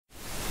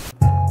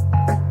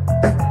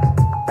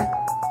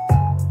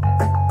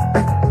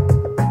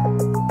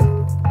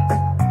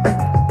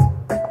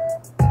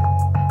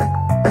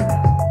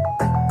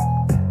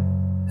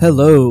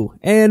Hello,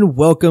 and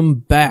welcome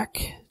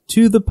back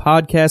to the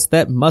podcast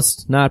that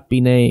must not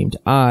be named.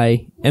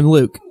 I am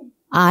Luke.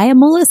 I am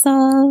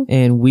Melissa.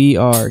 And we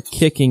are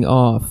kicking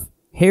off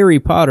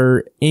Harry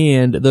Potter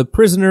and the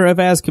Prisoner of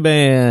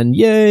Azkaban.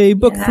 Yay,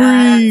 book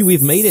 3!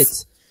 We've made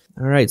it.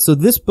 Alright, so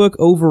this book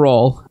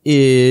overall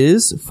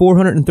is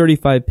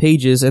 435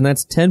 pages, and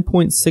that's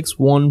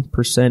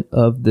 10.61%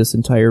 of this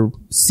entire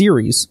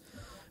series.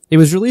 It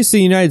was released in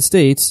the United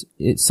States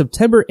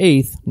September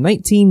 8th,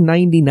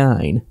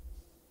 1999.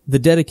 The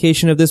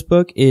dedication of this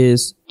book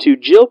is to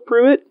Jill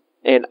Pruitt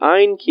and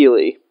Aine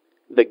Keeley,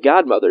 the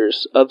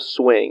godmothers of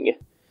swing.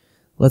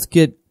 Let's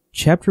get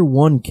Chapter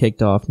 1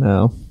 kicked off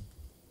now.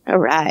 All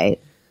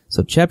right.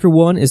 So Chapter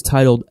 1 is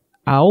titled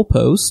Owl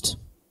Post,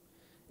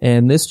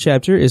 and this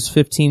chapter is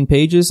 15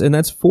 pages, and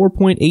that's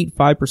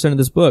 4.85% of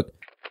this book.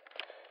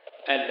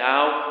 And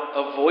now,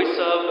 a voice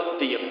of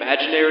the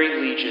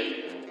Imaginary Legion.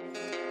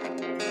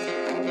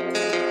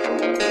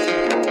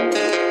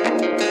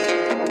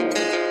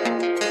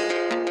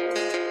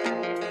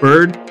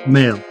 Bird,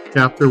 Male,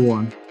 Chapter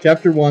 1.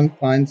 Chapter 1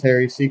 finds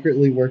Harry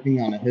secretly working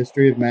on a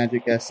history of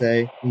magic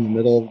essay in the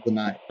middle of the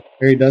night.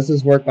 Harry does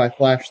his work by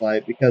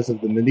flashlight because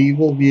of the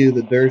medieval view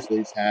the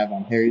Dursleys have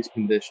on Harry's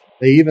condition.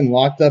 They even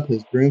locked up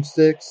his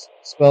broomsticks,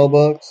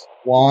 spellbooks,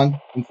 wand,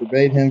 and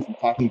forbade him from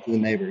talking to the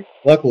neighbors.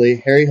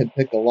 Luckily, Harry had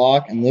picked a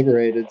lock and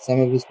liberated some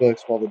of his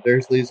books while the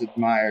Dursleys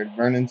admired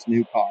Vernon's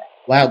new car.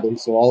 Loudly,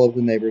 so all of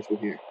the neighbors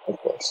would hear, of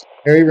course.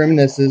 Harry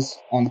reminisces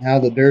on how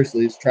the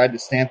Dursleys tried to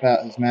stamp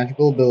out his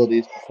magical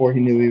abilities before he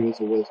knew he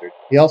was a wizard.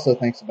 He also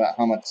thinks about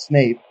how much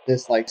Snape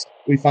dislikes him.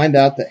 We find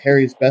out that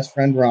Harry's best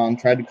friend Ron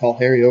tried to call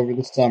Harry over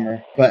the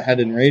summer, but had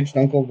enraged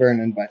Uncle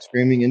Vernon by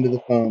screaming into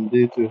the phone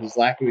due to his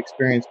lack of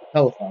experience with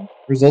telephones,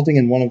 resulting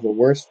in one of the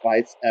worst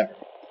fights ever.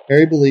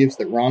 Harry believes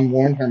that Ron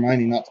warned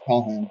Hermione not to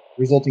call him,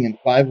 resulting in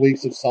 5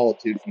 weeks of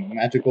solitude from the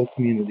magical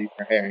community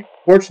for Harry.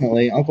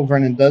 Fortunately, Uncle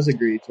Vernon does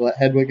agree to let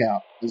Hedwig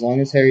out, as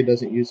long as Harry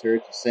doesn't use her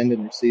to send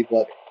and receive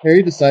letters.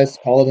 Harry decides to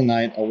call it a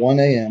night at 1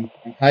 a.m.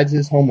 and hides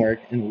his homework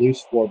in a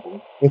loose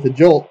floorboard. With a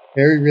jolt,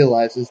 Harry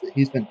realizes that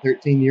he's been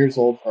 13 years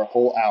old for a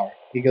whole hour.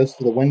 He goes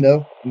to the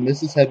window, and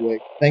Mrs. Hedwig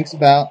thinks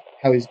about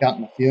how he's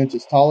gotten a few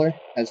inches taller,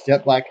 has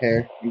jet black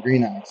hair, and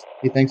green eyes.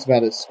 He thinks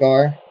about his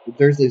scar, the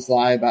Dursleys'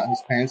 lie about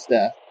his parents'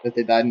 death, that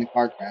they died in a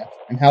car crash,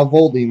 and how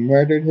Voldy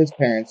murdered his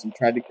parents and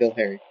tried to kill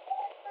Harry.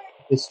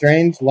 The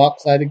strange,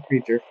 lopsided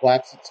creature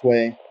flaps its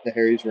way to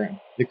Harry's room.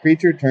 The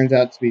creature turns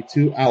out to be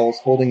 2 owls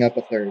holding up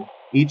a third.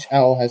 Each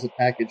owl has a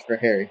package for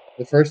Harry.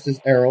 The first is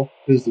Errol,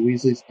 who is the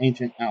Weasleys'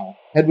 ancient owl.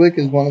 Hedwig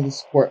is one of the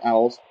support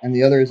owls, and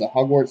the other is a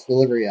Hogwarts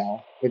delivery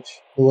owl, which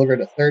delivered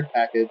a third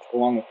package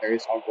along with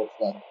Harry's Hogwarts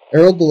letter.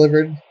 Errol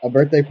delivered a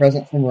birthday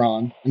present from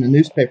Ron and a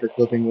newspaper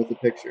clipping with a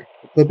picture.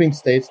 The clipping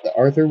states that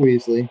Arthur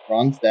Weasley,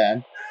 Ron's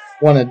dad,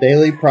 won a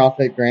Daily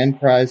Prophet Grand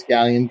Prize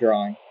Galleon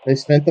drawing. They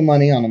spent the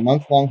money on a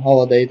month-long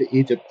holiday to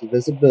Egypt to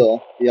visit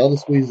Bill, the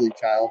eldest Weasley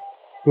child,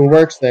 who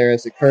works there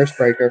as a curse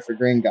breaker for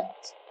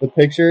Gringotts. The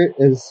picture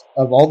is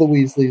of all the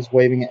Weasleys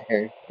waving at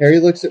Harry. Harry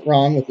looks at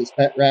Ron with his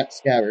pet rat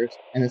Scabbers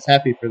and is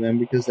happy for them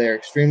because they are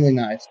extremely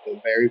nice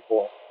but very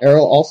poor.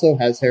 Errol also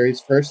has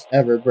Harry's first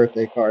ever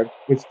birthday card,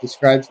 which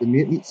describes the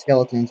mutant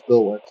skeletons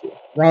Bill works with.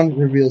 Ron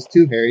reveals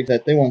to Harry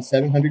that they won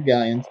 700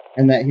 galleons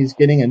and that he's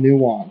getting a new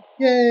wand.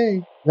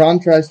 Yay! Ron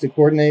tries to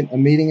coordinate a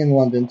meeting in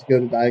London to go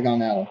to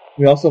Diagon Alley.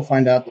 We also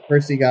find out that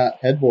Percy got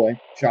head boy,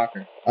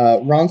 Shocker.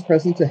 Ron's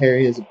present to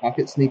Harry is a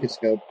pocket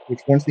sneakoscope,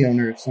 which warns the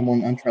owner if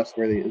someone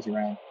untrustworthy is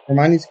around.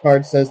 Hermione's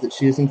card says that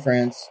she is in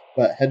France,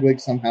 but Hedwig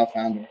somehow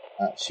found her.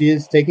 She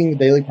is taking the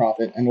Daily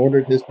Prophet and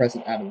ordered his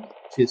present out of it.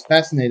 She is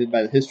fascinated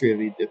by the history of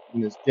Egypt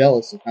and is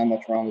jealous of how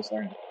much Ron is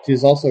learning. She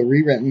has also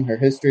rewritten her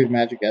history of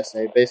magic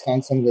essay based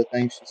on some of the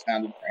things she's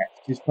found in France.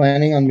 She's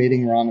planning on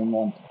meeting Ron in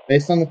London.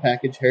 Based on the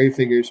package, Harry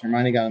figures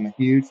Hermione got him a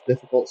huge,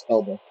 difficult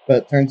spellbook, but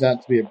it turns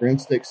out to be a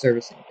broomstick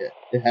servicing kit.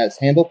 It has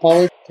handle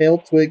polish, tail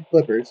twig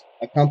clippers,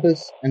 a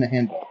compass, and a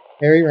handbook.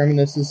 Harry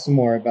reminisces some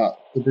more about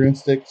the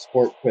broomstick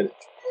sport Quidditch.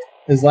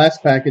 His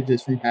last package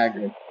is from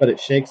Hagrid, but it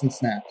shakes and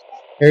snaps.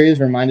 Harry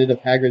is reminded of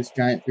Hagrid's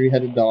giant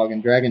 3-headed dog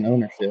and dragon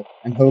ownership,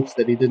 and hopes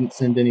that he didn't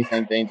send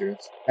anything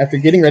dangerous. After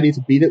getting ready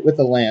to beat it with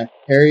a lamp,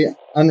 Harry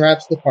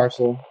unwraps the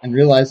parcel and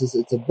realizes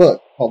it's a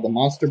book called The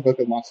Monster Book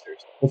of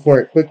Monsters,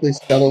 before it quickly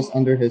scuttles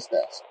under his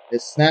desk.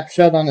 It snaps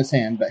shut on his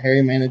hand, but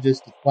Harry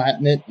manages to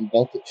flatten it and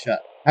bolt it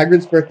shut.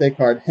 Hagrid's birthday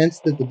card hints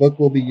that the book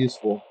will be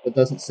useful, but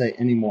doesn't say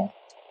any more.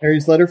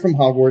 Harry's letter from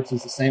Hogwarts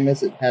is the same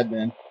as it had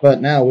been,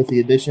 but now with the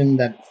addition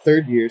that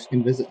third years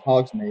can visit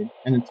Hogsmeade,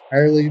 an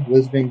entirely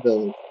Wizarding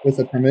village, with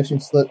a permission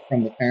slip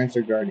from the parents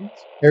or guardians.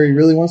 Harry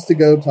really wants to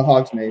go to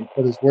Hogsmeade,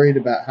 but is worried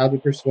about how to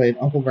persuade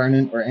Uncle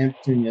Vernon or Aunt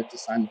Petunia to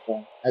sign the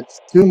form. At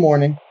 2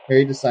 a.m,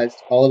 Harry decides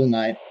to call it a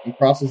night and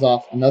crosses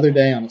off another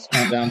day on his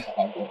countdown to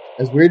Hogwarts.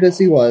 As weird as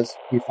he was,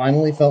 he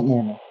finally felt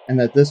normal, and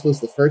that this was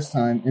the first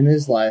time in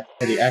his life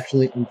that he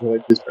actually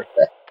enjoyed his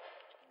birthday.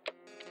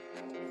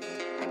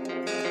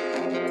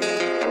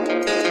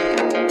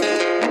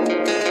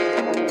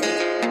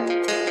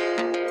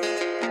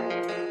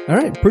 All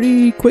right,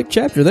 pretty quick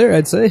chapter there,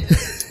 I'd say.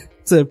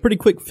 It's a pretty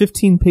quick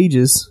 15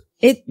 pages.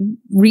 It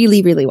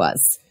really, really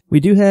was.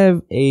 We do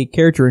have a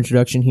character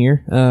introduction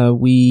here.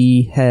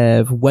 We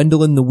have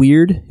Wendelin the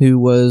Weird, who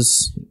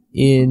was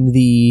in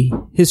the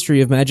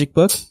History of Magic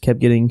book, kept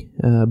getting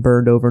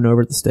burned over and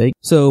over at the stake.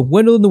 So,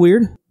 Wendelin the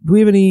Weird, do we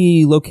have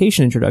any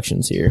location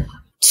introductions here?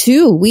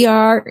 2, we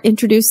are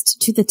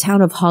introduced to the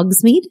town of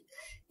Hogsmeade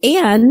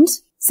and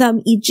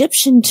some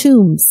Egyptian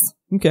tombs.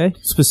 Okay,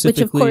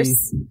 specifically... Which, of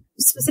course,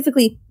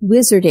 specifically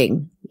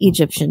wizarding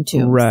Egyptian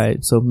tombs.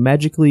 Right, so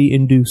magically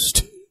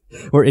induced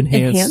or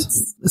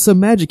enhanced. Some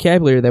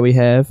magicabulary that we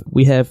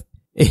have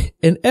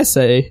an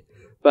essay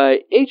by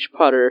H.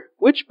 Potter,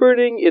 Witch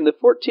Burning in the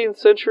 14th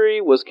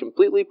Century was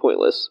completely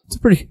pointless. It's a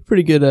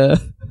pretty good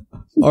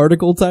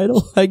article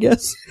title, I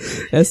guess.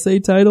 Essay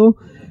title.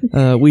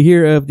 We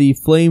hear of the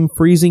Flame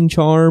Freezing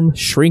Charm,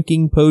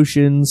 Shrinking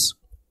Potions,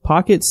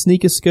 Pocket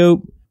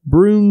Sneakoscope,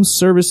 Broom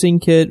Servicing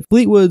Kit,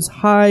 Fleetwood's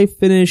High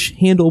Finish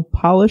Handle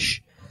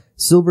Polish,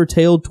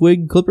 Silver-Tailed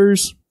Twig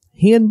Clippers,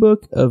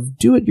 Handbook of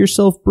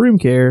Do-It-Yourself Broom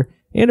Care,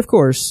 and of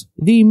course,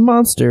 the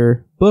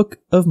Monster Book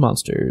of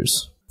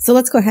Monsters. So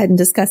let's go ahead and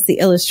discuss the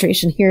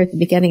illustration here at the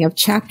beginning of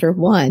Chapter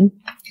 1,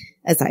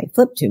 as I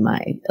flip to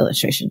my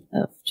illustration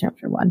of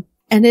Chapter 1.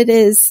 And it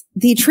is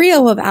the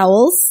trio of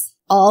owls,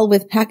 all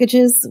with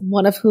packages,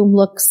 one of whom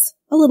looks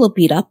a little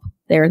beat up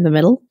there in the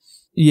middle.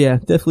 Yeah,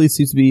 definitely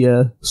seems to be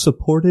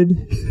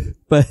supported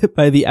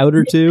by the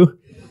outer two.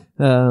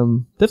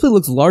 Definitely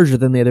looks larger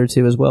than the other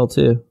two as well,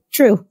 too.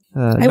 True.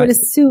 I would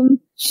assume,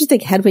 do you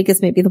think Hedwig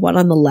is maybe the one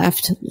on the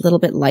left, a little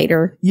bit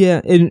lighter? Yeah,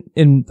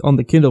 and on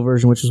the Kindle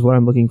version, which is what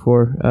I'm looking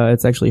for,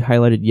 it's actually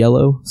highlighted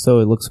yellow, so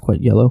it looks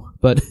quite yellow.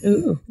 But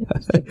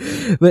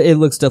but it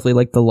looks definitely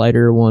like the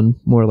lighter one,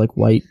 more like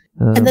white.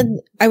 And then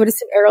I would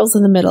assume Errol's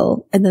in the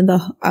middle, and then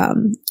the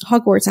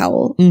Hogwarts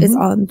owl is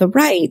on the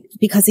right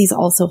because he's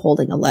also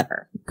holding a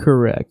letter.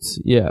 Correct.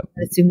 Yeah.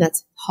 I assume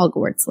that's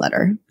Hogwarts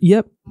letter.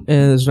 Yep.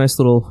 And there's a nice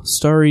little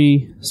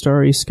starry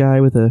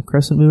sky with a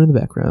crescent moon in the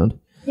background.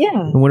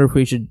 Yeah. I wonder if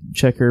we should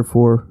check her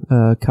for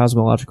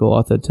cosmological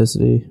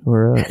authenticity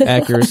or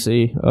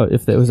accuracy,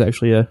 if that was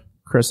actually a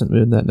crescent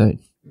moon that night.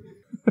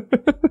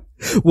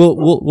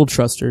 We'll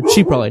trust her.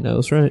 She probably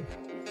knows, right?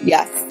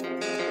 Yes.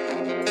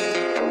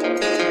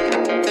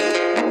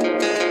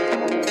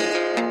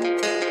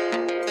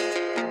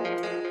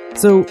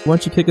 So, why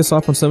don't you kick us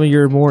off on some of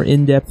your more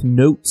in-depth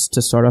notes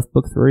to start off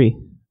book 3?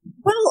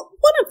 Well,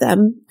 one of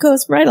them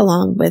goes right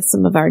along with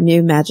some of our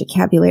new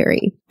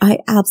magicabulary. I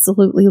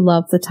absolutely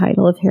love the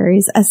title of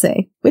Harry's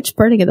essay. Witch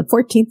burning in the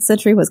 14th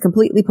century was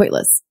completely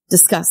pointless.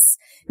 Discuss.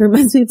 It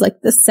reminds me of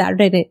like the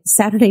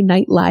Saturday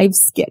Night Live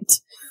skit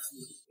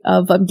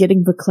of I'm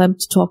getting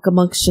verklempt, talk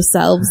amongst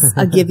yourselves.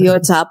 I'll give you a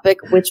topic.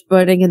 Witch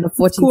burning in the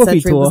 14th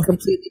century was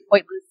completely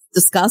pointless.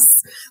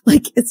 Discuss.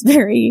 Like, it's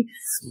very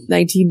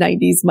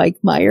 1990s Mike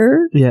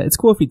Meyer. Yeah, it's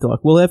coffee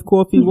talk. We'll have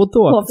coffee, we'll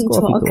talk. Coffee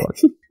talk.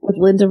 With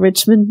Linda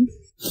Richmond.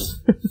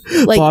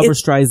 Like, Barbara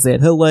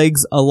Streisand. Her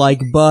legs are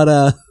like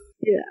butter.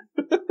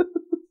 Yeah.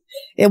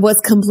 It was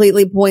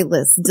completely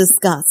pointless.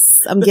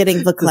 Discuss. I'm getting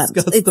verklempt.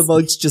 Discuss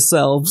amongst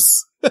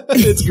yourselves.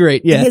 It's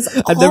great. Yeah.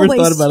 I've never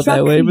thought about it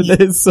that way, but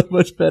that is so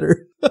much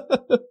better.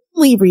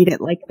 We read it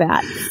like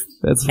that.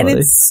 That's funny. And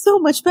it's so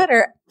much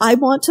better. I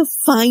want to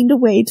find a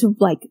way to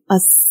like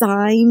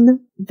assign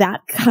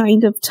that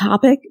kind of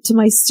topic to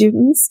my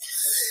students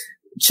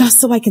just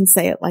so I can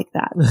say it like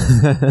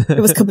that. It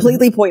was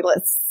completely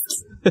pointless.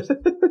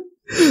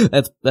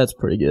 That's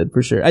pretty good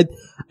for sure. I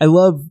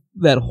love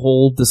that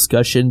whole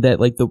discussion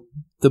that like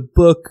the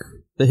book,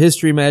 the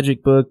History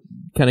Magic book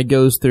kind of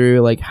goes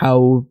through like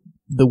how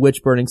the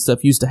witch burning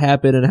stuff used to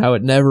happen and how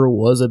it never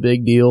was a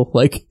big deal.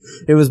 Like,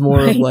 it was more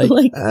of like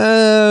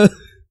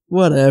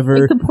whatever.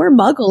 Like the poor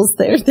muggles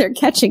they're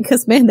catching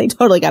because, man, they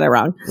totally got it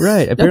wrong.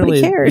 Right. Nobody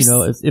Apparently, cares. you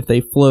know, if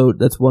they float,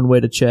 that's one way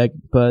to check,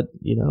 but,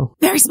 you know.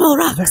 Very small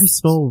rocks. Very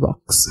small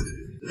rocks.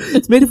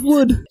 It's made of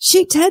wood.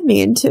 She turned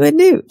me into a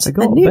newt.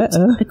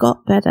 I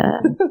got better.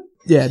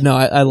 Yeah, no,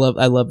 I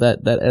love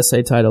that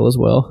essay title as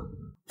well.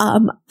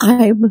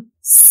 I'm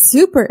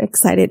super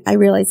excited. I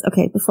realize,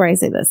 okay, before I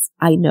say this,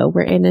 I know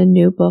we're in a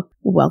new book.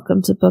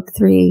 Welcome to book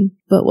 3.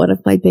 But one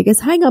of my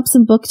biggest hangups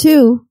in book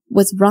 2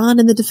 was Ron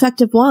and the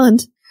defective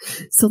wand.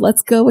 So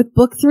let's go with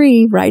book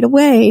 3 right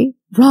away.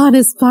 Ron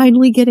is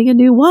finally getting a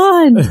new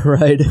wand.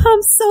 Right.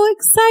 I'm so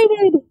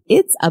excited.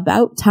 It's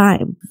about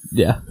time.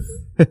 Yeah.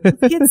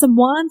 Get some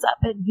wands up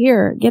in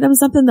here. Get him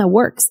something that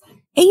works.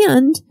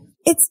 And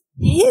it's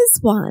his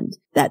wand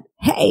that,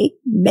 hey,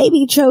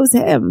 maybe chose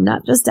him,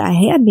 not just a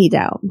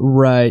hand-me-down.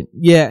 Right.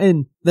 Yeah,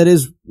 and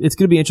it's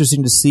going to be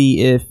interesting to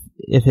see if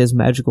his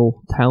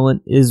magical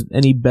talent is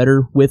any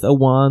better with a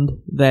wand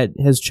that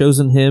has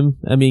chosen him.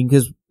 I mean,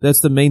 because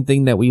that's the main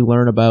thing that we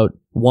learn about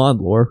wand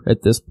lore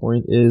at this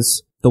point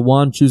is the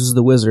wand chooses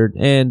the wizard.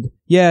 And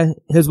yeah,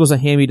 his was a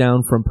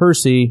hand-me-down from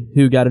Percy,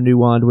 who got a new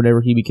wand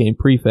whenever he became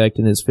prefect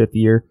in his 5th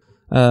year.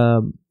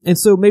 And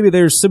so maybe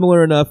they're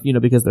similar enough, you know,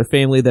 because they're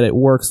family that it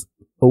works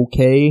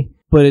okay.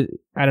 But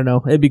I don't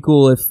know. It'd be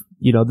cool if,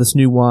 you know, this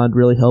new wand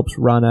really helps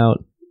Ron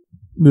out.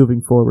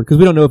 moving forward, because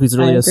we don't know if he's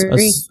really I a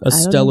agree. I don't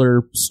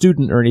stellar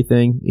student or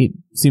anything. He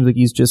seems like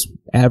he's just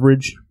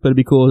average, but it'd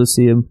be cool to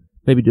see him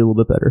maybe do a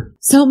little bit better.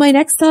 So my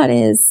next thought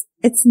is,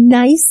 it's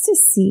nice to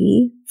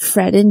see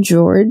Fred and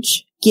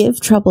George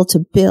give trouble to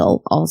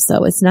Bill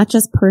also. It's not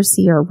just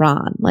Percy or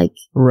Ron. Like,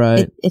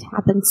 Right. it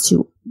happens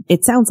to,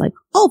 it sounds like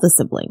all the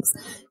siblings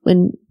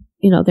when,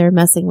 they're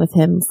messing with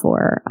him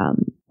for,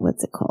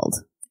 what's it called?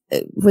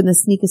 When the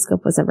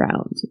sneakoscope was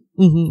around.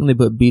 And they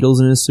put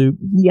beetles in his soup.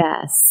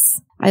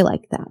 Yes. I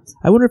like that.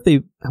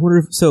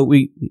 So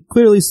we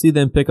clearly see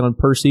them pick on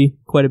Percy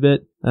quite a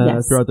bit,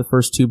 Yes. throughout the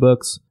first two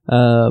books.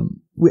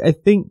 I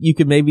think you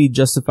could maybe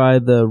justify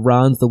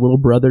Ron's the little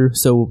brother,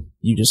 so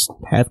you just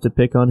have to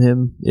pick on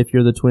him if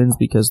you're the twins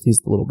because he's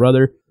the little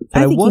brother.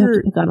 But I think you have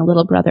to pick on a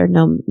little brother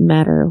no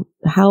matter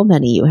how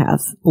many you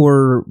have.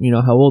 Or,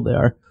 how old they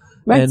are.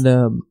 Right.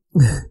 And,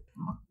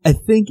 I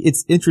think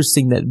it's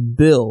interesting that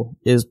Bill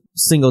is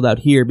singled out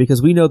here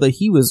because we know that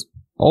he was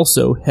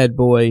also head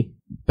boy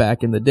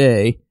back in the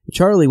day.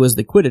 Charlie was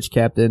the Quidditch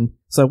captain,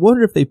 so I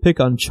wonder if they pick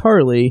on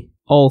Charlie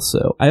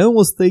also. I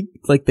almost think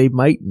like they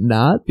might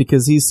not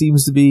because he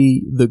seems to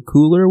be the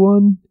cooler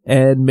one,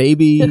 and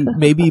maybe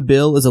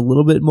Bill is a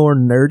little bit more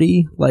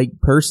nerdy like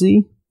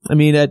Percy. I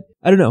mean, I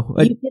don't know.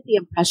 You get the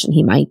impression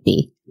he might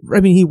be.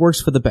 I mean, he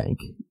works for the bank.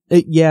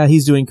 Yeah,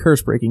 he's doing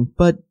curse breaking,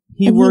 but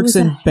he works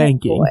in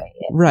banking.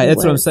 Right, that's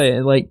what I'm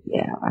saying. Like,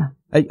 yeah.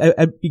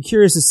 I'd be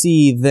curious to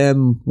see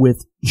them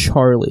with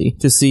Charlie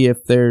to see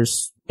if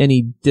there's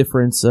any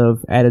difference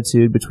of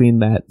attitude between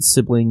that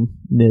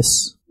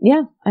siblingness.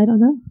 Yeah, I don't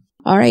know.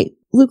 All right,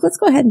 Luke, let's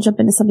go ahead and jump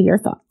into some of your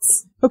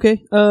thoughts.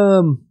 Okay.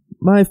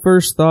 My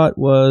first thought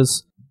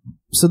was,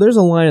 so there's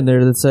a line in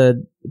there that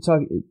said,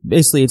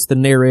 basically it's the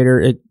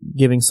narrator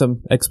giving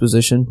some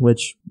exposition,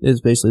 which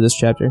is basically this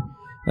chapter.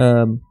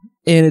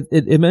 And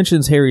it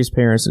mentions Harry's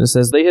parents, and it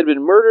says, they had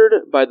been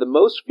murdered by the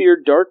most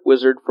feared dark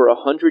wizard for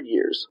 100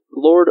 years,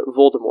 Lord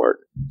Voldemort.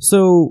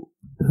 So,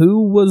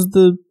 who was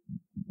the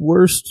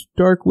worst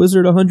dark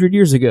wizard 100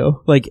 years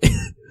ago? Like,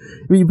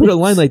 when you put a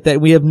line like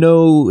that, we have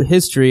no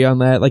history on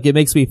that. Like, it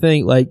makes me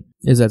think, like,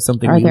 is that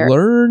something we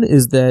learn?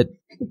 Is that,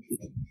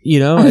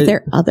 Are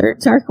there other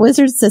dark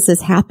wizards? Does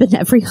this happen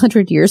every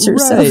 100 years or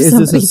so? Is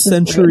this a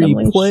century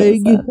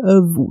plague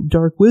of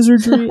dark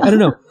wizardry? I don't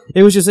know.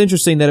 It was just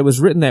interesting that it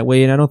was written that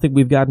way, and I don't think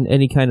we've gotten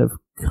any kind of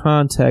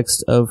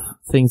context of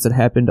things that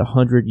happened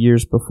 100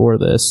 years before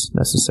this,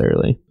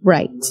 necessarily.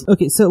 Right.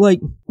 Okay, so,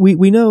 like,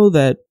 we know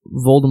that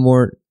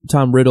Voldemort,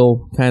 Tom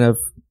Riddle, kind of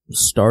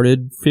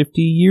started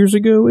 50 years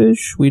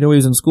ago-ish. We know he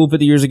was in school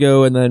 50 years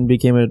ago and then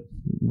became a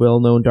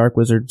well-known dark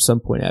wizard some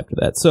point after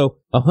that. So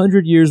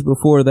 100 years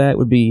before that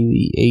would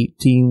be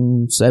the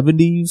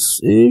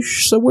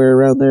 1870s-ish, somewhere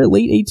around there,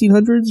 late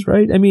 1800s,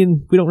 right? I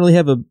mean, we don't really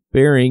have a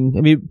bearing.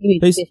 I mean, maybe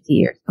 50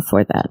 years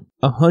before that.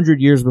 100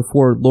 years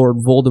before Lord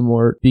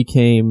Voldemort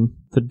became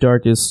the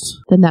darkest.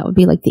 Then that would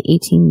be like the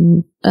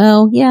 18...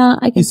 Oh, yeah,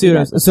 I can you see what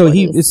I'm, so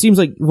it seems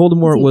like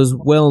Voldemort was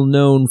well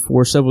known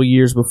for several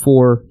years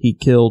before he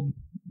killed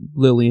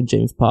Lily and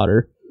James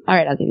Potter. All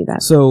right, I'll give you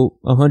that. So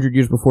 100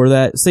 years before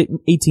that, say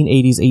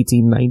 1880s,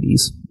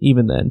 1890s,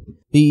 even then.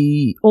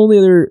 The only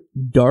other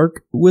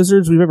dark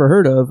wizards we've ever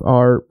heard of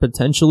are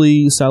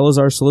potentially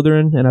Salazar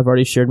Slytherin, and I've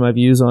already shared my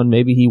views on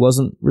maybe he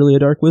wasn't really a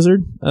dark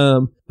wizard.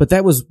 But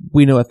that was,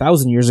 we know,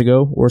 1,000 years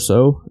ago or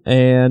so,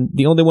 and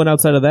the only one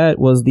outside of that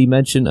was the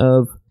mention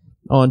of,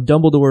 on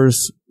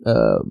Dumbledore's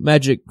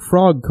magic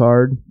frog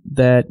card,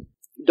 that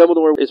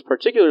Dumbledore is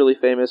particularly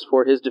famous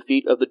for his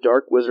defeat of the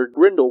dark wizard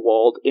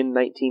Grindelwald in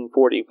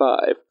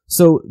 1945.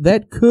 So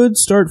that could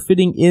start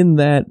fitting in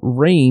that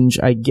range,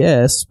 I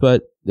guess,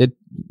 but it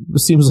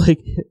seems like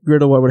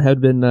Grindelwald would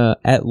have been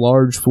at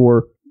large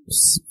for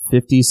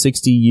 50,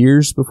 60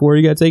 years before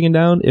he got taken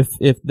down,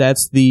 if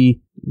that's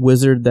the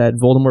wizard that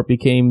Voldemort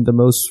became the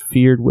most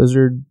feared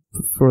wizard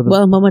for the...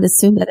 Well, one would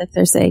assume that if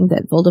they're saying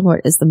that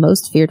Voldemort is the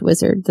most feared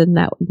wizard, then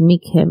that would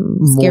make him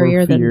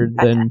scarier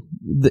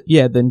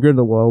than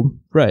Grindelwald.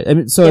 Right. I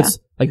mean, so it's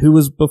like, who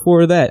was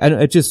before that?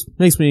 It just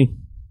makes me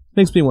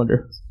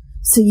wonder.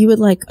 So you would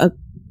like a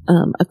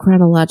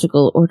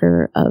chronological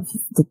order of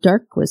the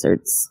dark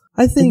wizards?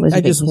 I think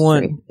I just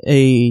want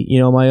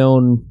my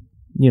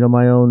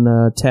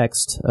own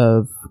text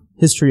of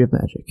History of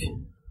Magic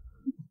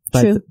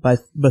by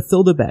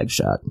Bathilda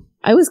Bagshot.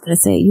 I was going to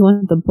say, you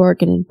want the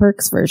Borgin and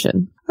Burkes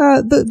version.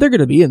 They're going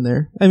to be in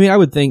there. I mean, I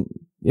would think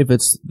if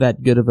it's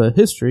that good of a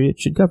history, it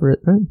should cover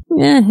it, right?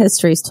 Yeah,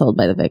 history's told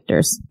by the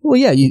victors. Well,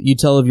 yeah, you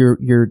tell of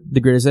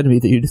the greatest enemy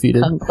that you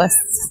defeated.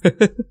 Conquests.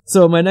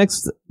 So my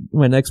next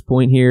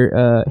point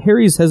here,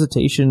 Harry's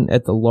hesitation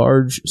at the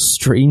large,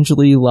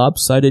 strangely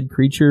lopsided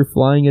creature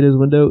flying at his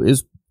window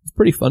is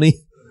pretty funny.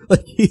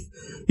 Like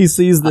he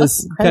sees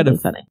this kind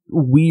of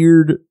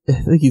weird, I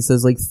think he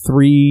says like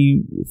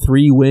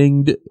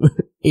three-winged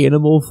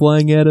animal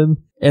flying at him,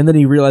 and then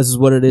he realizes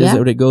what it is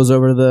when it goes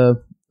over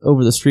the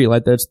street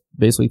light. That's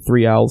basically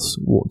three owls,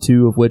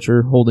 two of which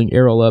are holding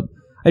Errol up.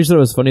 I just thought it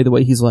was funny the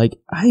way he's like,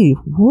 "Hey,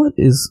 what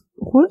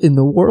in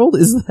the world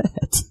is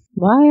that?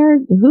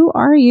 Who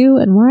are you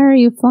and why are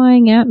you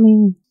flying at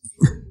me?"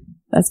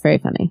 That's very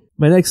funny.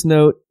 My next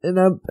note, and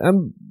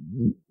I'm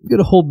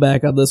gonna hold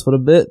back on this one a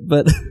bit,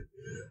 but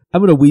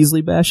I'm gonna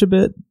Weasley bash a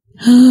bit.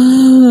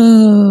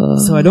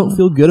 So I don't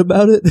feel good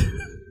about it.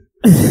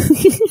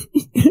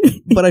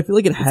 But I feel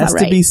like it has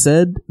to be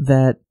said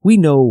that we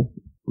know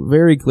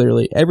very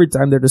clearly every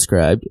time they're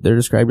described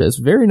as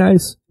very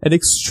nice and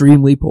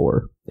extremely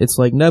poor. It's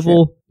like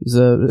Neville, he's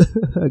a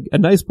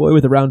nice boy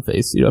with a round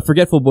face, a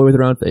forgetful boy with a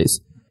round face.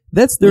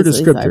 That's their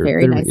descriptor.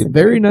 They're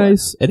very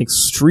nice and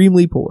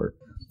extremely poor.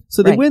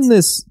 So they win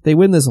this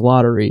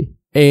lottery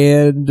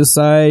and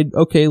decide,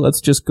 okay,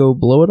 let's just go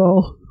blow it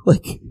all.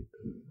 Like,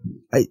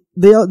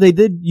 they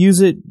did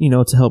use it,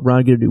 to help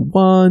Ron get a new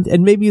wand,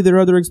 and maybe their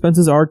other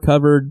expenses are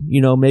covered.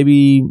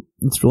 Maybe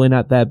it's really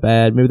not that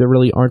bad. Maybe there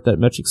really aren't that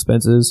much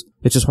expenses.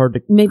 It's just hard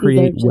to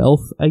create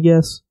wealth, I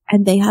guess.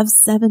 And they have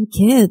 7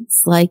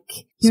 kids.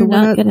 Like, they're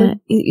not gonna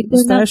be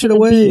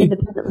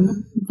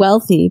independently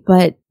wealthy,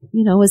 but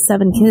with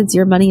 7 kids,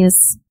 your money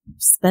is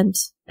spent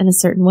in a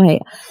certain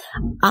way.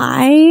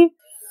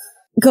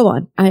 Go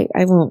on. I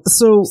won't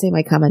say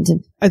my comment.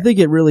 I think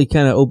it really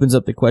kind of opens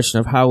up the question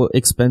of how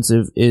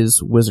expensive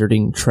is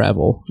wizarding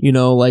travel.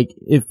 Like,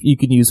 if you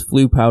can use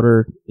flu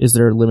powder, is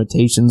there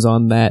limitations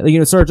on that?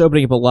 It starts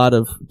opening up a lot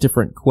of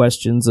different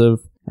questions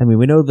of,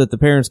 we know that the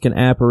parents can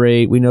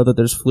apparate. We know that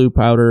there's flu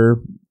powder.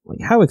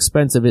 Like, how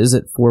expensive is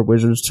it for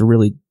wizards to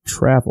really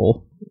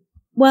travel?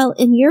 Well,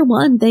 in year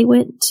 1, they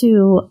went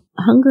to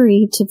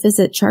Hungary to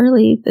visit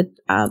Charlie,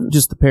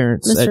 just the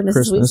parents Mr. at and Mrs.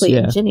 Christmas, Weasley,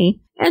 yeah.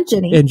 and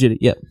Ginny.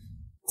 Yeah.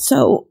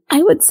 So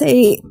I would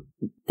say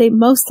they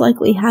most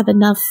likely have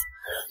enough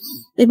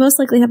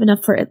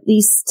for at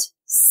least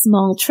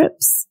small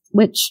trips,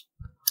 which,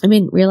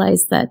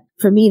 realize that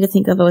for me to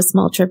think of a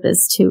small trip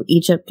is to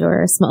Egypt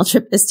or a small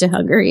trip is to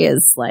Hungary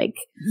is like...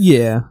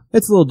 Yeah,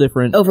 it's a little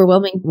different.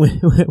 Overwhelming.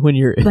 when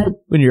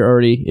you're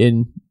already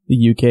in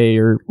the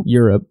UK or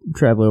Europe,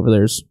 travel over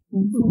there's a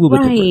little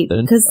bit different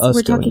than because us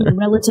we're talking there.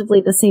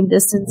 Relatively the same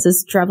distance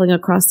as traveling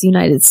across the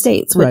United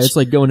States. Which right, it's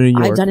like going to New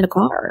York. I've done in a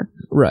car.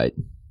 Right.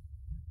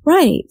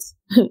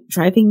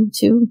 Driving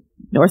to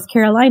North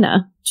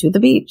Carolina to the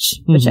beach,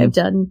 which I've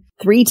done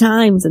 3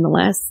 times in the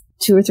last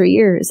 2 or 3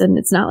 years. And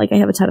it's not like I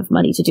have a ton of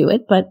money to do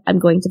it, but I'm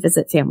going to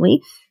visit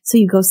family. So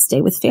you go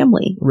stay with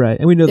family. Right.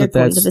 And we know that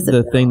that's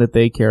the thing that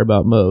they care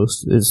about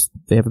most is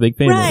they have a big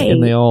family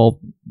and they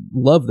all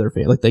love their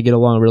family. Like, they get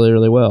along really,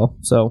 really well.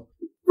 So.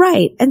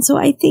 Right. And so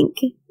I think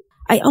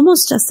I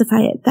almost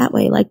justify it that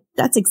way. Like,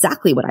 that's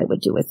exactly what I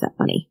would do with that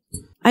money.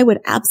 I would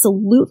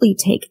absolutely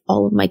take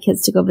all of my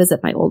kids to go visit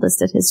my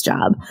oldest at his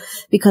job,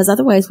 because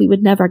otherwise we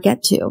would never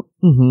get to.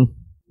 Mm-hmm.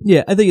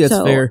 Yeah, I think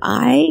that's fair.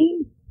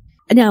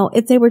 Now,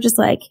 if they were just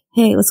like,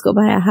 hey, let's go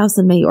buy a house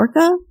in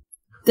Majorca,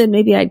 then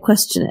maybe I'd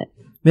question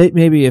it.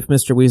 Maybe if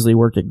Mr. Weasley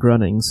worked at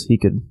Grunnings, he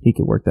could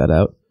work that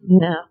out.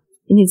 Yeah.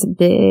 You need some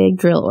big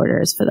drill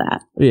orders for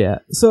that. Yeah.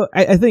 So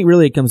I think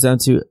really it comes down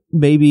to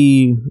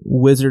maybe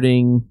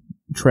wizarding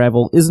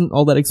travel isn't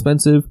all that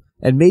expensive.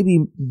 And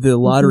maybe the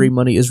lottery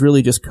money is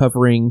really just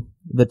covering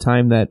the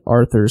time that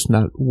Arthur's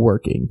not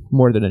working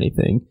more than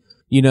anything.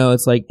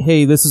 It's like,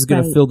 hey, this is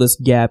going to fill this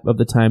gap of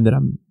the time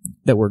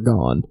that we're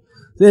gone.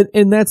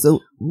 And that's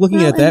looking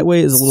at it that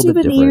way is a little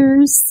bit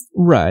different.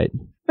 Right.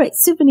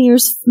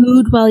 Souvenirs,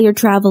 food while you're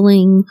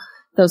traveling,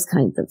 those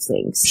kinds of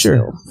things. Sure.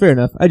 Too. Fair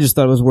enough. I just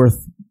thought it was worth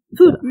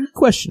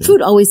questioning.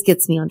 Food always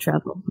gets me on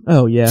travel.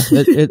 Oh yeah.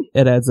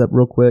 It adds up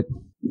real quick.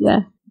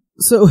 Yeah.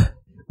 So,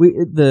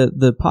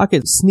 the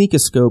pocket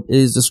sneakoscope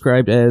is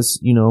described as,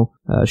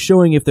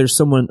 showing if there's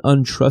someone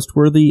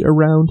untrustworthy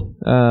around.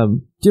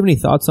 Do you have any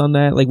thoughts on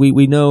that? Like,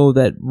 we know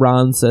that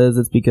Ron says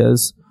it's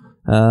because,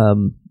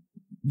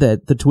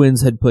 that the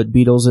twins had put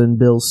beetles in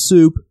Bill's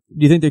soup.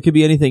 Do you think there could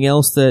be anything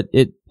else that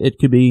it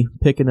could be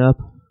picking up?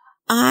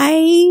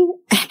 I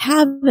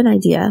have an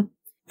idea.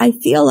 I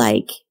feel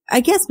like,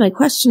 I guess my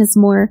question is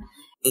more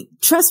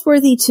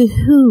trustworthy to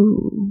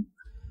who?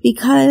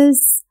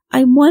 Because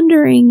I'm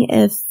wondering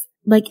if,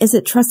 like, is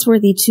it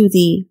trustworthy to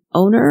the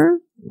owner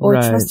or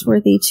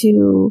trustworthy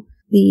to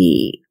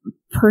the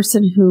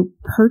person who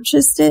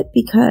purchased it?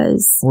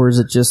 Because, or is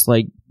it just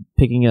like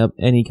picking up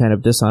any kind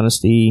of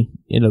dishonesty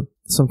in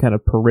some kind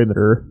of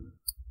perimeter?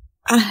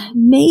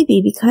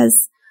 Maybe,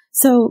 because,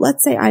 so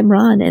let's say I'm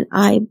Ron and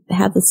I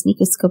have the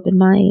sneakoscope in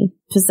my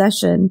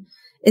possession.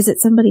 Is it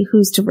somebody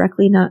who's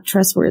directly not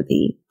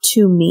trustworthy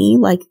to me?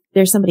 Like,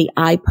 there's somebody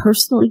I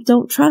personally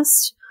don't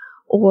trust?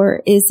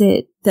 Or is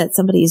it that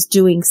somebody is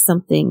doing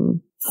something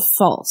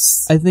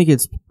false? I think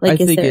it's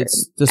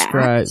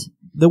described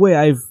the way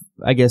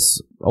I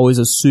guess always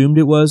assumed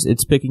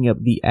it's picking up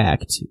the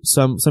act,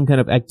 some kind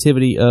of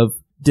activity of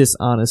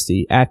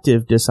dishonesty,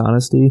 active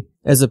dishonesty,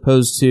 as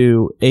opposed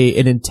to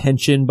an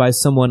intention by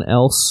someone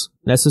else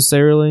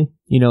necessarily.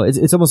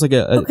 It's almost like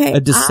a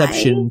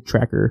deception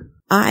tracker.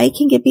 I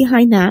can get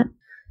behind that.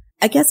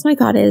 I guess my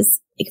thought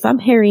is if I'm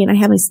Harry and I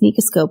have my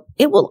sneakoscope,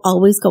 it will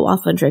always go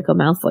off when Draco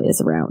Malfoy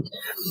is around.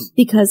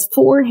 Because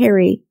for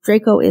Harry,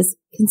 Draco is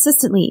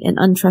consistently an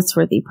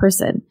untrustworthy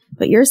person.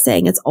 But you're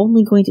saying it's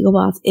only going to go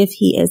off if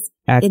he is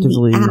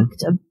actively in the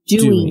act of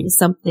doing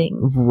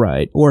something.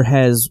 Right. Or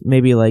has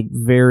maybe like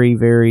very,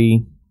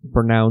 very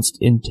pronounced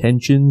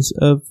intentions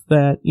of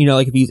that. You know,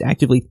 like if he's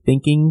actively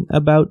thinking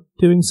about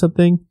doing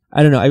something.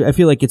 I don't know. I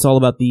feel like it's all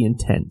about the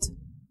intent.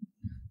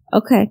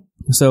 Okay.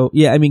 So,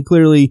 yeah, I mean,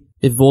 clearly,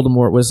 if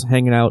Voldemort was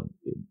hanging out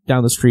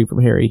down the street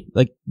from Harry,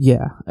 like,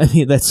 yeah, I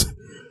mean, that's...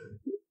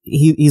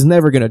 He's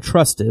never going to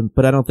trust him,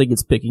 but I don't think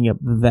it's picking up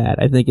that.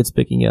 I think it's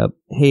picking up,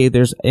 hey,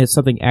 it's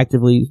something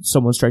actively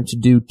someone's trying to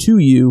do to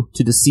you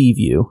to deceive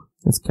you.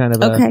 It's kind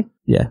of a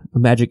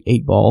magic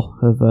 8-ball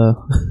of,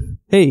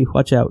 hey,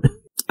 watch out.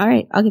 All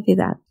right, I'll give you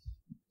that.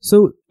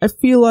 So I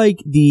feel like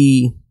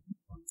the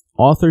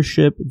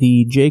authorship,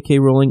 the J.K.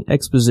 Rowling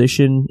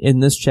exposition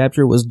in this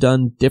chapter was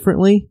done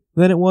differently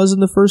than it was in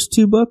the first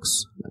 2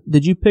 books.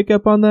 Did you pick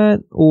up on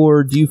that,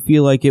 or do you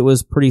feel like it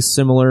was pretty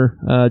similar?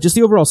 Just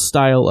the overall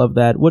style of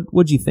that.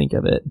 What'd you think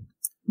of it?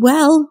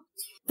 Well,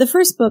 the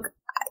first book,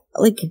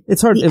 like,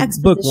 it's hard.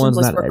 Book 1's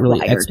not required.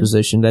 Really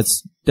exposition.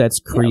 That's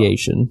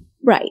creation.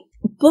 Right.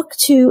 Book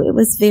 2, it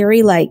was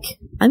very like,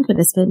 I'm going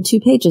to spend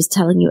 2 pages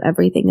telling you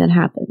everything that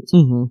happened.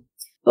 Mm-hmm.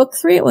 Book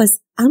 3, it was,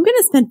 I'm going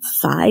to spend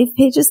 5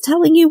 pages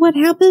telling you what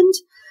happened.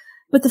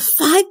 But the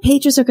 5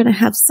 pages are going to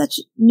have such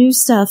new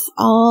stuff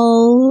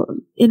all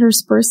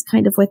interspersed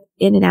kind of with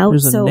in and out.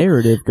 There's a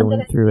narrative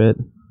going through it.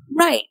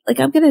 Right. Like,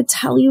 I'm going to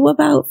tell you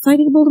about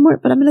fighting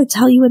Voldemort, but I'm going to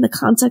tell you in the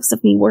context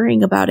of me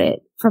worrying about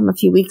it from a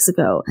few weeks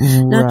ago.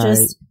 Right. Not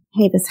just,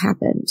 hey, this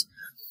happened.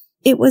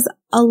 It was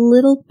a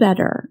little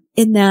better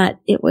in that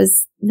it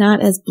was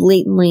not as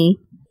blatantly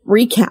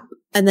recap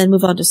and then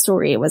move on to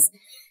story. It was,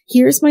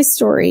 here's my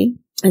story.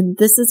 And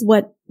this is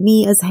what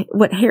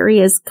Harry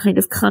is kind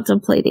of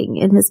contemplating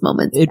in his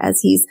moments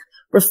as he's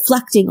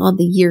reflecting on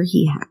the year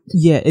he had.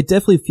 Yeah, it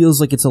definitely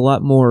feels like it's a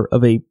lot more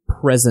of a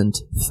present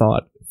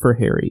thought for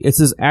Harry. It's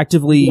as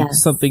actively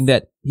something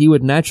that he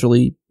would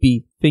naturally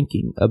be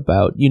thinking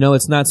about. You know,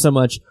 it's not so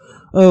much,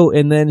 oh,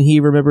 and then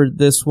he remembered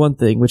this one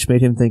thing, which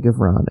made him think of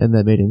Ron, and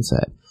that made him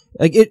sad.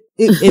 Like, it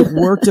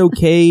worked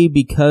okay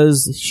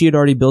because she had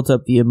already built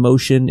up the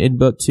emotion in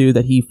book 2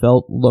 that he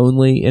felt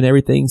lonely and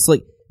everything. So,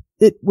 like,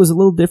 it was a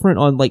little different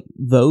on, like,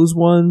 those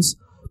ones,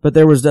 but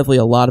there was definitely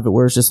a lot of it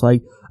where it's just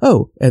like,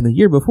 oh, and the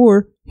year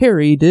before,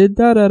 Harry did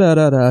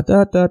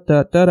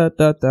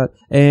da-da-da-da-da-da-da-da-da-da-da,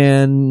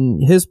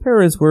 and his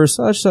parents were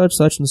such,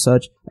 and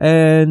such,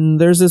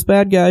 and there's this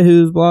bad guy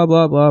who's blah,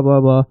 blah, blah,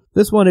 blah, blah.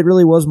 This one, it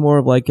really was more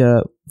of like,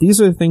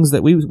 these are the things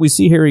that we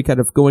see Harry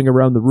kind of going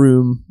around the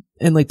room,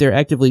 and like they're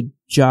actively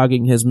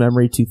jogging his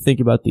memory to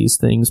think about these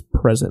things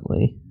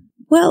presently.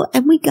 Well,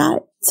 and we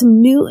got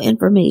some new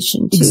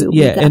information too.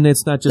 Yeah, and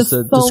it's not just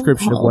a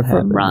description of what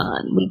happened.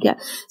 Ron.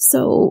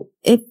 So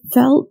it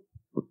felt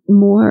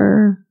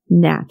more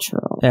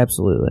natural.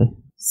 Absolutely.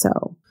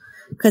 So,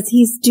 because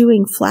he's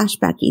doing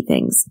flashbacky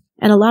things,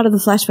 and a lot of the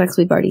flashbacks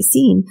we've already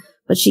seen,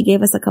 but she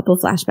gave us a couple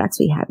of flashbacks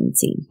we hadn't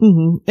seen.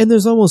 Mm-hmm. And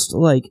there's almost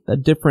like a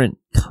different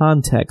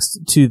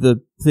context to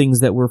the things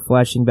that we're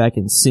flashing back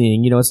and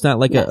seeing. You know, it's not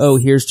like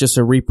here's just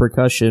a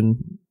reproduction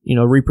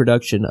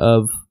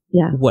of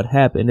what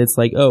happened. It's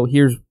like, oh,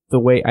 here's the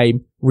way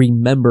I'm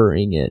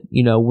remembering it.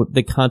 You know, with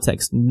the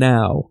context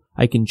now,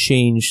 I can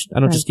change.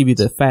 I don't just give you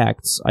the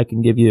facts. I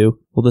can give you,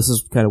 well, this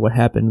is kind of what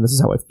happened, and this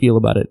is how I feel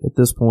about it at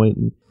this point.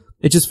 And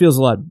it just feels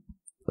a lot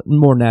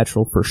more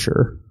natural for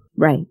sure.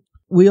 Right.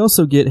 We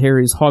also get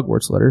Harry's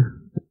Hogwarts letter,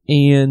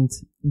 and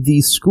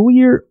the school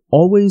year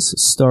always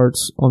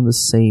starts on the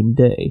same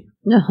day.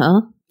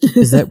 Uh-huh.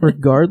 Is that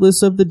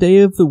regardless of the day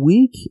of the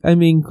week? I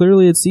mean,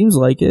 clearly it seems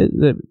like it.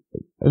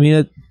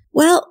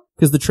 Well,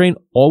 because the train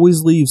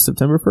always leaves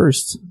September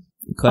 1st.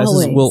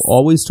 Classes will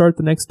always start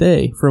the next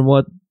day, from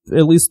what,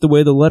 at least the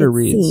way the letter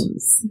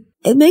reads.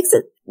 It makes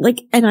it,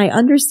 like, and I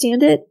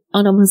understand it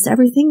on almost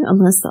everything,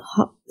 unless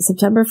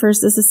September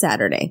 1st is a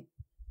Saturday.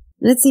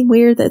 Doesn't it seem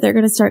weird that they're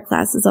going to start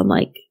classes on,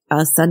 like,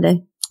 a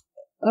Sunday?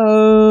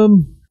 I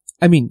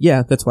mean,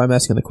 yeah, that's why I'm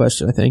asking the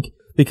question, I think.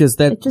 Because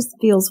it just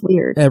feels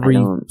weird. Every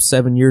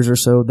 7 years or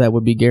so, that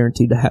would be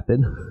guaranteed to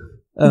happen.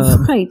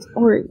 Right.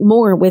 Or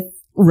more with,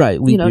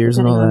 leap years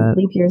and all that.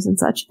 Leap years and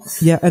such.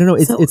 Yeah, I don't know.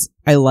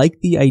 I like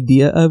the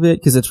idea of it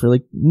because it's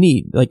really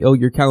neat. Like, oh,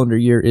 your calendar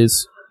year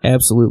is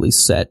absolutely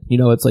set. You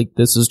know, it's like,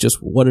 this is just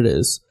what it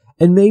is.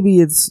 And maybe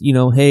it's, you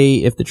know,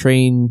 hey, if the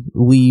train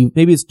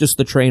maybe it's just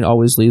the train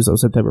always leaves on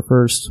September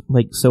 1st.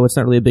 Like, so it's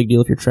not really a big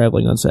deal if you're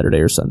traveling on Saturday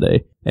or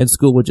Sunday, and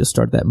school would just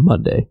start that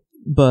Monday.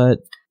 But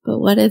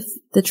what if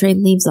the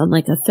train leaves on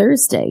like a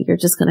Thursday? You're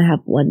just going to have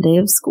one day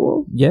of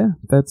school? Yeah,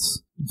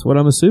 that's what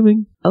I'm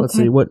assuming. Okay. Let's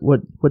see, what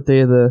day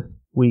of the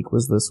week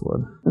was this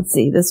one? Let's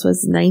see, this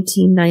was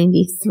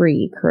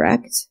 1993,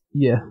 correct?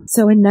 Yeah.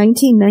 So in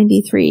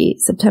 1993,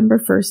 September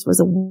 1st was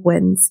a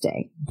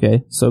Wednesday.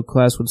 Okay, so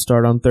class would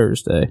start on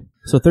Thursday.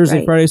 So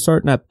Thursday, Friday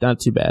start, not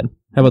too bad.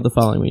 How about the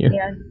following year?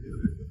 Yeah.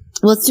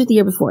 Well, let's do the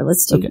year before.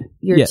 Let's do Okay.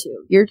 year Yeah.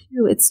 2. Year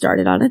 2, it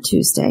started on a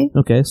Tuesday.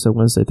 Okay, so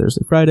Wednesday,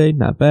 Thursday, Friday,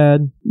 not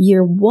bad.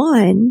 Year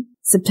 1,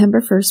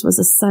 September 1st was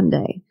a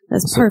Sunday.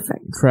 That's So-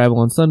 perfect. Travel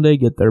on Sunday,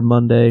 get there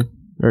Monday,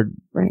 or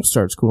Right.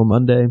 start school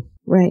Monday.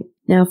 Right.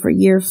 Now for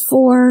year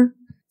 4,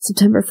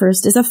 September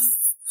 1st is a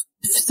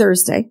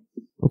Thursday.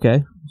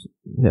 Okay.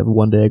 You have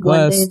one day of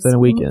One class, day of then a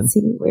school. weekend.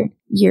 See, weird.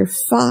 Year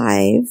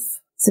 5,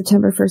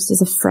 September 1st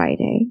is a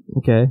Friday.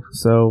 Okay,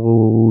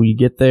 so you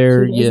get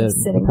there, 2 days you of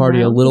sitting party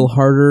around. a little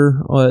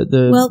harder at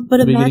the Well, but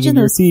the beginning imagine of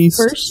your those feast.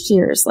 first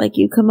years. Like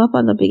you come up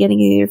on the beginning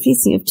of your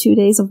feast and you have 2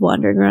 days of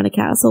wandering around a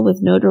castle with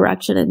no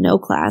direction and no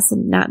class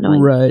and not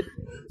knowing. Right.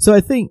 So I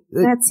think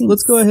That seems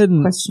let's go ahead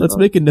and questionable. let's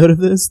make a note of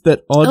this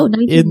that on Oh,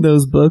 19. in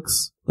those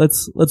books.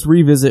 Let's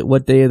revisit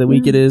what day of the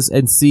week Yeah. it is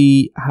and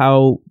see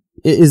how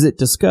is it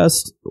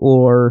discussed,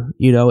 or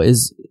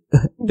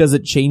does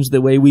it change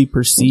the way we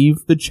perceive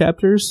the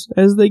chapters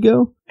as they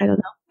go? I don't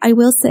know. I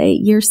will say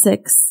year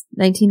 6,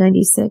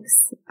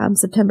 1996,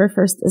 September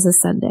 1st is a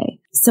Sunday.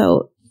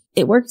 So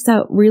it works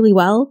out really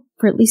well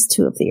for at least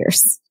 2 of the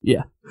years.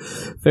 Yeah,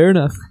 fair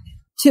enough.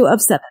 2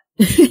 of 7.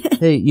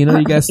 Hey, you All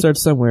gotta right. start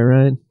somewhere,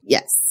 right?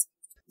 Yes.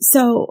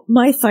 So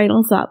my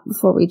final thought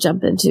before we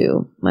jump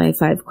into my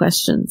 5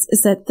 questions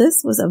is that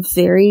this was a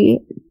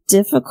very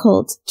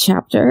difficult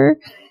chapter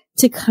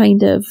to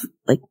kind of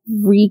like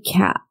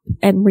recap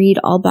and read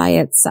all by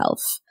itself,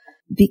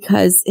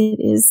 because it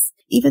is,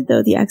 even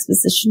though the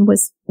exposition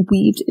was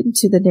weaved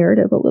into the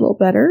narrative a little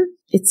better,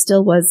 it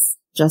still was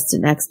just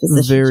an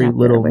exposition. Very chapter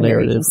little where Harry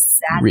narrative, just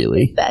sat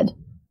really. in bed.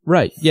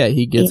 Right. Yeah,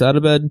 he gets out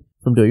of bed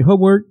from doing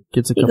homework,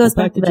 gets a He couple goes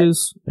back to bed.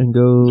 packages, and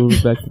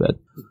goes back to bed.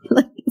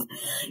 Like,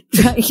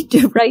 trying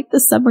to write the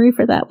summary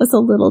for that was a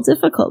little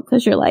difficult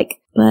because you're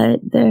like, but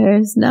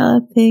there's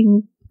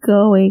nothing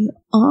going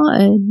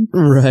on.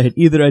 Right.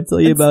 Either I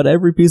tell you about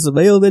every piece of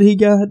mail that he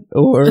got,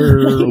 or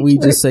Right. we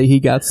just say he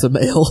got some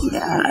mail.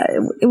 Yeah,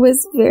 it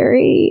was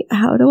very,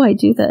 how do I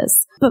do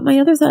this? But my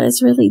other thought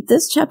is really,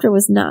 this chapter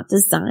was not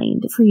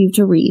designed for you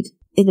to read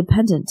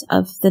independent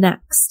of the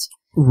next.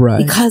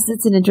 Right. Because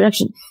it's an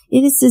introduction.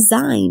 It is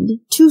designed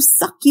to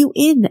suck you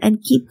in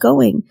and keep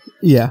going.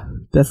 Yeah,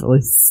 definitely.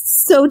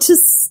 So to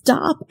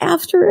stop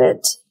after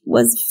it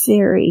was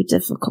very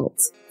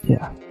difficult.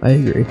 Yeah, I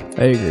agree.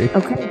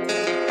 Okay.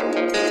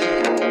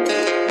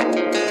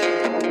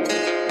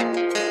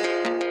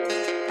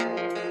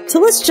 So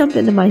let's jump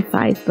into my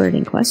 5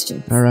 burning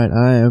questions. All right,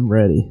 I am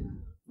ready.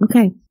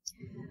 Okay.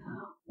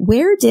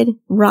 Where did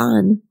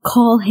Ron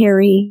call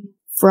Harry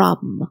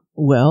from?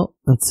 Well,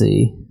 let's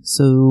see.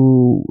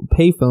 So,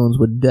 payphones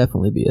would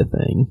definitely be a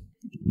thing,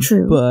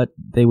 True. but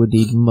they would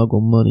need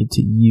Muggle money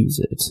to use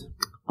it.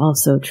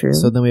 Also true.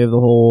 So then we have the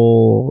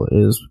whole,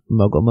 is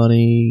Muggle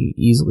money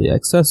easily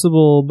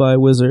accessible by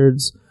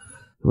wizards,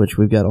 which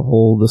we've got a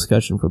whole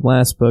discussion from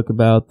last book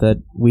about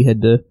that we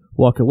had to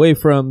walk away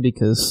from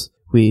because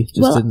we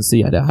just didn't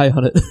see eye to eye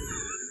on it.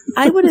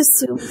 I would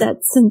assume that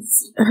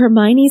since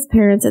Hermione's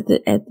parents at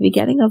the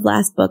beginning of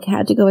last book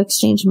had to go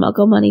exchange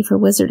Muggle money for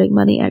wizarding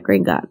money at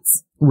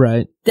Gringotts,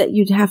 Right. that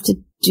you'd have to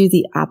do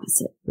the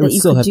opposite. It would that you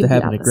still could have do to the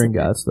happen at opposite.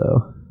 Gringotts,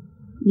 though.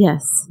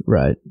 Yes.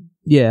 Right.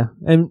 Yeah.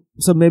 And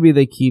so maybe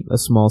they keep a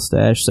small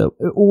stash. So,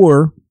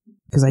 or,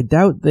 because I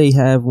doubt they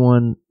have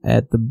one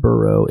at the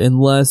Burrow,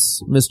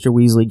 unless Mr.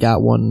 Weasley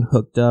got one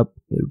hooked up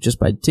just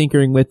by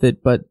tinkering with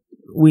it. But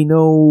we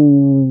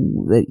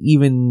know that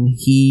even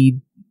he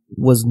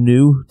was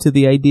new to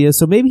the idea,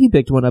 so maybe he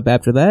picked one up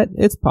after that.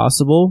 It's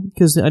possible,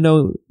 because I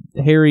know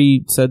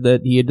Harry said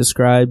that he had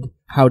described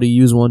how to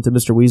use one to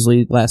Mr.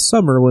 Weasley last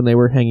summer when they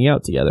were hanging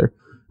out together.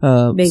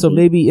 So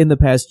maybe in the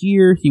past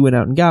year, he went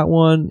out and got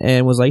one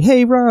and was like,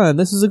 hey, Ron,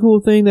 this is a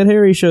cool thing that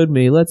Harry showed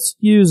me. Let's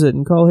use it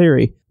and call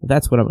Harry.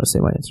 That's what I'm going to say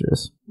my answer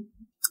is.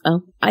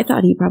 Oh, I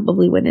thought he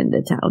probably went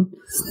into town.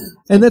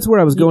 And that's where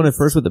I was going at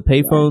first with the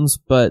payphones,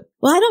 but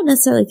Well, I don't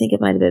necessarily think it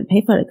might have been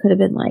payphone. It could have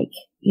been like,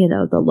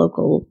 the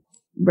local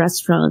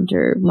restaurant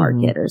or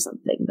market or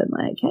something. Been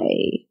like,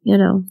 hey,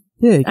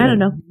 yeah, I don't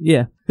know.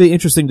 Yeah. Be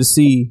interesting to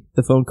see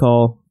the phone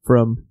call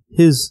from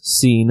his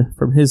scene,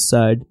 from his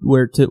side,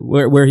 where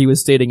he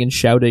was stating and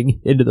shouting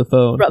into the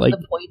phone. From like,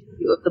 the point of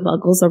view of the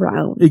Muggles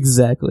around.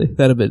 exactly.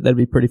 That'd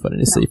be pretty funny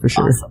to see for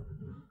sure. Awesome.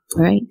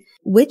 All right.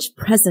 Which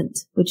present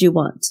would you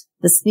want?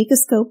 The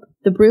Sneakoscope,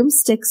 the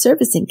Broomstick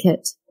Servicing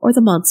Kit, or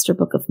the Monster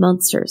Book of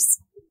Monsters?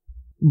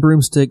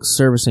 Broomstick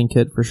servicing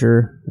kit for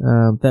sure.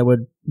 That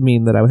would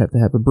mean that I would have to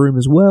have a broom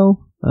as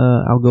well.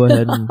 I'll go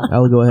ahead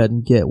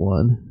and get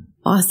one.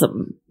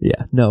 Awesome.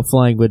 Yeah, no,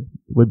 flying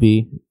would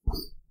be.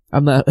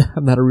 I'm not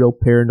a real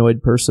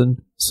paranoid person,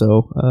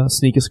 so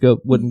Sneakoscope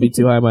wouldn't be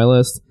too high on my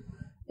list.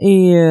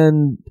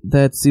 And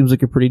that seems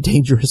like a pretty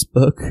dangerous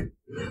book.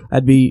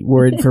 I'd be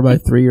worried for my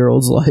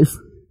 3-year-old's life.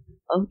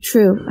 Oh,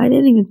 true. I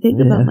didn't even think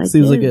about my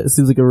seems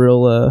kids. like a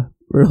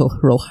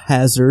real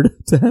hazard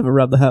to have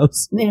around the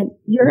house. Man,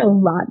 you're a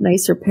lot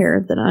nicer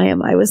parent than I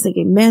am. I was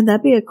thinking, man,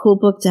 that'd be a cool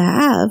book to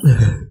have.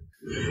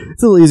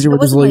 It's a little easier That when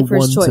there's wasn't only my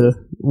first choice.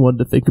 one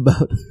to think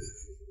about.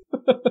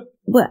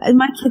 Well, and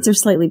my kids are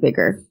slightly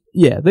bigger.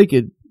 Yeah, they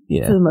could.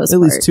 Yeah, For the most at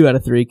least part. 2 out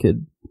of 3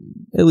 could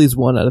at least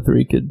 1 out of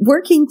 3 could.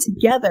 Working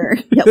together.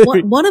 Yeah,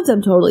 one of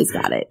them totally's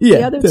got it. Yeah,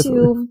 the other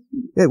definitely.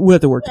 2, We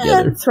have to work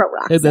together. throw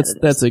rocks. And at it or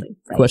that's a something,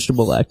 right?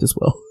 questionable act as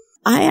well.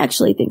 I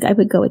actually think I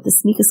would go with the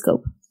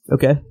Sneakoscope.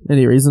 Okay.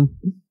 Any reason?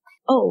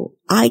 Oh,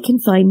 I can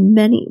find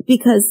many,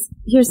 because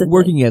here's the thing.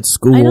 Working at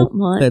school. I don't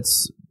want-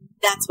 That's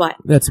why.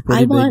 a pretty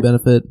I big want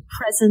benefit.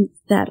 presents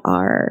that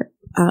are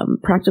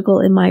practical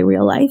in my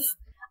real life.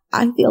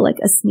 I feel like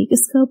a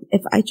Sneakoscope,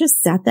 if I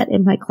just sat that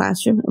in my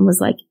classroom and was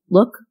like,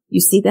 look, you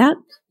see that?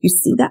 You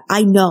see that?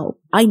 I know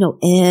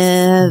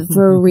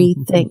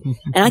everything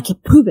and I can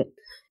prove it.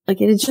 Like,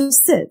 it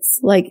just sits.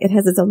 Like, it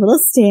has its own little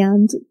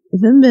stand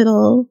in the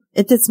middle.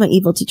 It fits my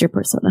evil teacher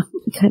persona.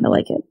 I kind of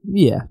like it.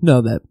 Yeah.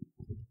 No,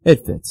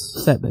 it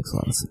fits. That makes a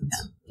lot of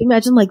sense.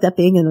 Imagine like that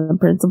being in the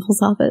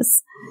principal's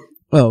office.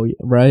 Oh, yeah,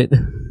 right.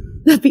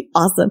 That'd be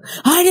awesome.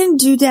 I didn't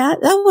do that.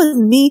 That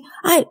wasn't me.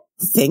 The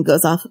thing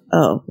goes off.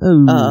 Oh.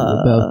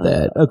 About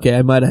that. Okay,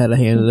 I might have had a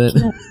hand in it.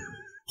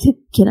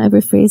 Can I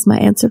rephrase my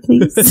answer,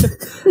 please?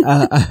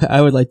 I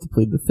would like to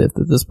plead the fifth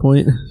at this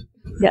point.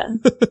 Yeah.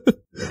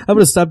 I'm going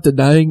to stop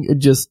denying and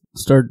just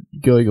start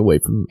going away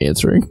from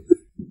answering.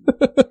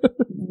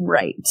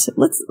 Right.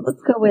 Let's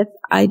go with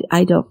I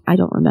don't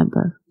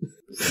remember.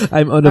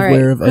 I'm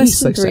unaware right, of any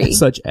question 3.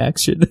 such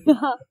action.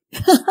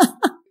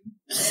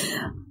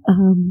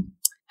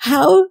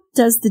 How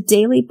does the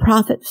Daily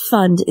Prophet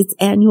fund its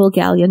annual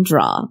galleon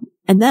draw?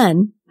 And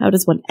then how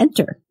does one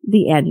enter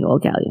the annual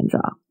galleon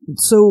draw?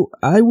 So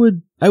I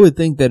would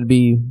think that'd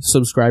be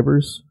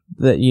subscribers,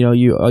 that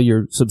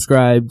you're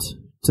subscribed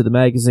to the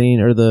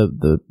magazine or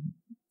the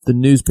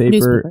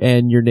newspaper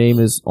and your name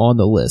is on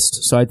the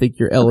list. So I think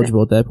you're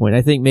eligible at that point.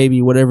 I think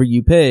maybe whatever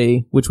you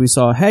pay, which we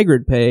saw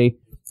Hagrid pay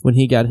when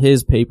he got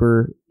his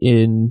paper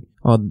on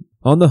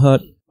the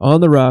hut,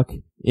 on the rock,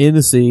 in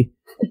the sea.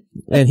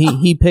 And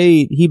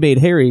he made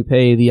Harry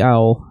pay the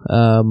owl,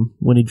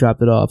 when he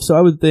dropped it off. So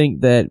I would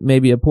think that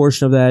maybe a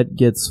portion of that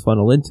gets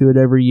funneled into it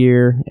every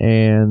year,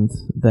 and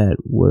that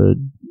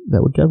would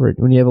cover it.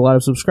 When you have a lot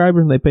of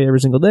subscribers and they pay every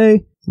single day,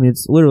 I mean,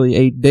 it's literally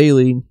a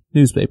daily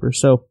newspaper.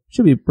 So it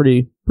should be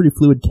pretty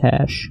fluid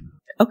cash.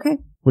 Okay.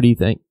 What do you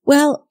think?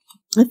 Well,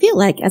 I feel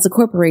like as a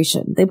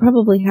corporation, they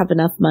probably have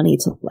enough money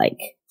to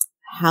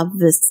have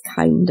this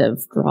kind of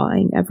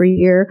drawing every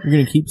year. You're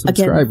going to keep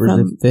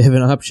subscribers if they have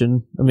an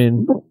option. I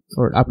mean,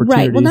 or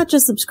opportunity. Right. Well, not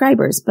just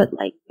subscribers, but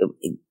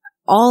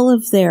all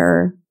of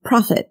their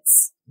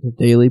profits. Their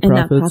daily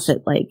profits. And not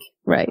profit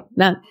right.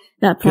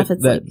 Not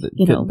profits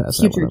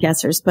future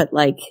guessers, but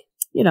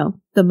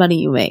the money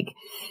you make.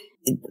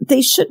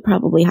 They should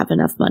probably have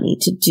enough money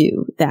to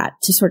do that,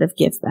 to sort of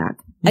give back.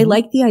 Mm-hmm. I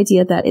like the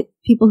idea that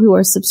people who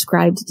are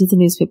subscribed to the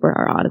newspaper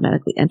are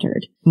automatically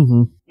entered,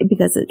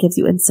 because it gives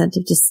you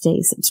incentive to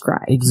stay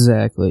subscribed.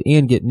 Exactly.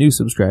 And get new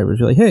subscribers.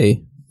 You're like,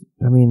 hey,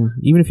 I mean,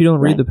 even if you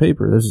don't read the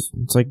paper, it's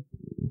a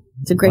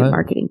great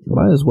marketing tool.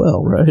 Might as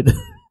well, right?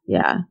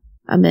 Yeah,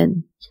 I'm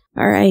in.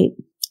 All right.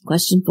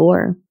 Question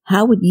 4.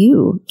 How would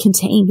you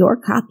contain your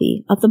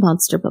copy of the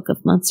Monster Book of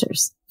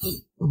Monsters?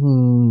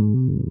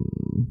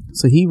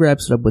 So he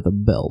wraps it up with a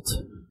belt.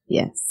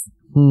 Yes.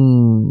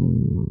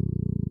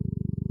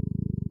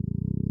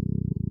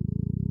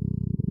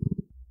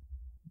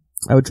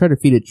 I would try to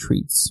feed it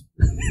treats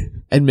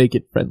and make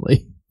it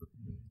friendly.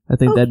 I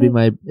think that'd be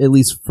my at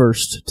least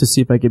first, to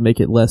see if I could make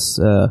it less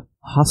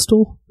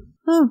hostile.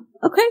 Oh,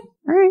 okay.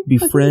 All right.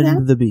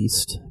 Befriend the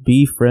beast.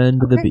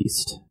 Befriend the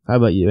beast. How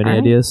about you? Any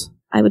ideas?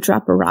 I would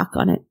drop a rock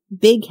on it.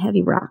 Big,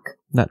 heavy rock.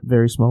 Not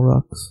very small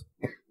rocks?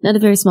 Not a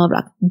very small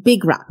rock.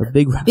 Big rock. A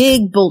big rock.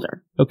 Big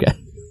boulder. Okay.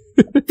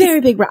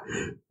 Very big rock.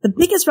 The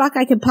biggest rock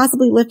I could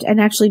possibly lift and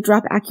actually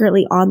drop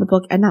accurately on the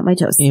book and not my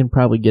toes. And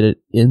probably get it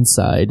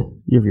inside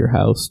of your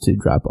house to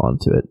drop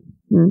onto it.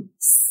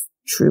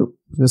 True.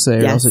 I was going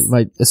to say, or else it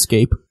might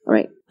escape. All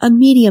right. A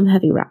medium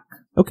heavy rock.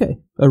 Okay.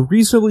 A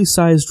reasonably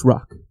sized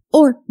rock.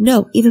 Or,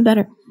 no, even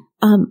better.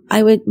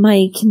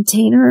 My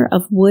container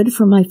of wood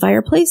from my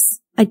fireplace,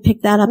 I'd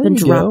pick that up and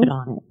drop it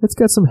on it. It's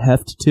got some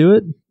heft to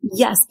it.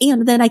 Yes,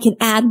 and then I can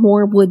add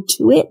more wood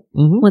to it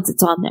once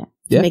it's on there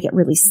to make it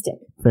really stick.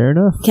 Fair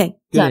enough. Okay,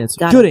 good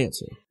answer. Good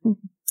answer.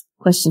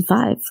 Question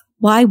 5.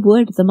 Why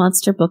would the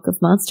Monster Book of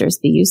Monsters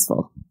be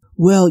useful?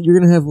 Well, you're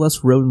going to have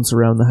less rodents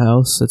around the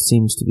house. That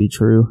seems to be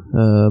true.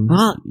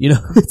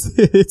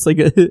 It's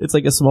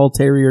like a small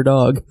terrier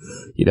dog.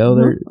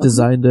 They're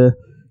designed to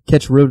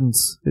catch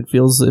rodents. It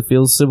feels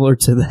similar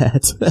to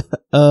that.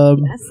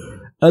 Yes.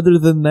 Other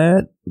than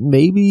that,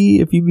 maybe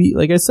if you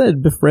like I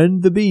said,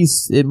 befriend the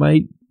beast, it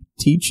might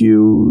teach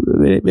you.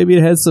 Maybe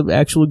it has some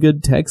actual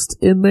good text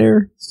in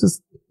there. It's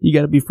just you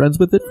got to be friends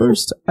with it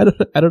first. I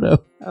don't know.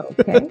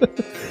 Okay.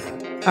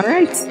 All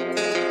right.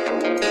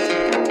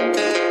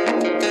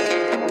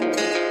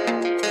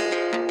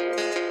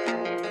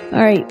 All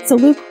right. So,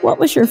 Luke, what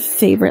was your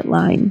favorite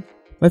line?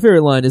 My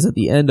favorite line is at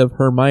the end of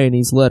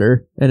Hermione's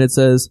letter, and it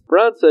says,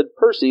 Ron said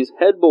Percy's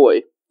head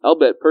boy. I'll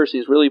bet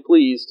Percy's really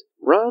pleased.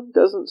 Ron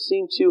doesn't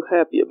seem too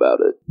happy about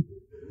it.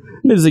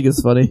 I just think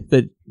it's funny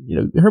that,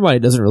 Hermione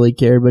doesn't really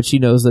care, but she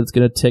knows that it's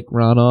going to tick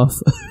Ron off.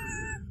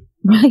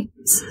 Right.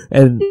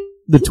 And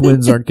The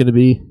twins aren't going to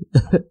be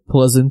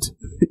pleasant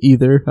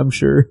either, I'm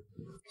sure.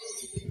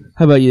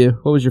 How about you?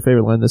 What was your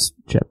favorite line this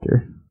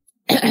chapter?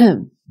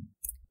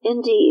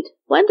 Indeed,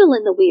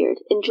 Gwendolyn the Weird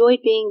enjoyed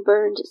being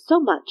burned so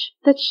much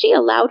that she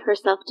allowed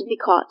herself to be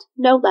caught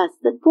no less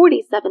than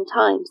 47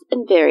 times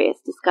in various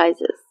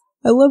disguises.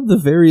 I love the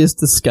various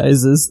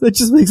disguises. That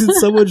just makes it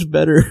so much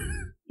better.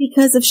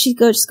 Because if she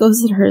just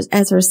goes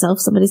as herself,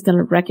 somebody's going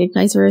to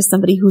recognize her as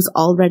somebody who's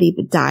already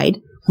died.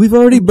 We've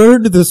already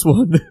burned this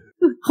one.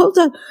 Hold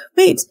on.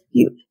 Wait.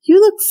 You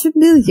look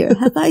familiar.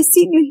 Have I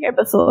seen you here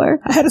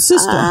before? I had a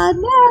sister.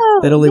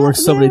 No. That only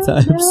works so many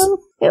times. No,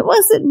 it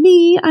wasn't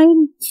me.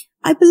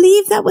 I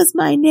believe that was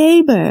my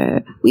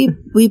neighbor.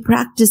 We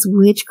practice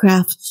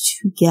witchcraft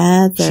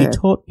together. She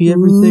taught me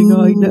everything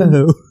I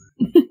know.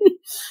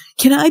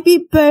 Can I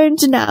be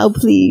burned now,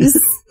 please?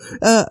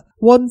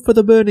 One for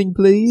the burning,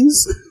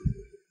 please.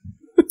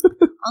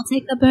 I'll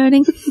take the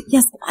burning.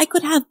 Yes, I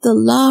could have the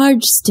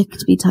large stick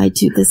to be tied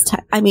to this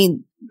time. I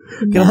mean,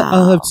 no.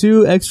 I'll have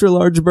 2 extra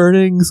large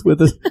burnings with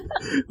a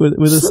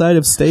with a side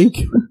of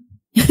steak.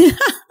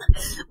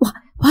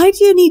 Why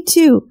do you need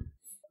 2?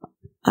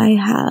 I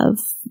have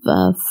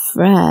a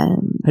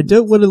friend. I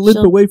don't want to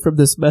limp away from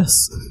this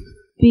mess.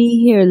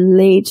 Be here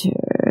later.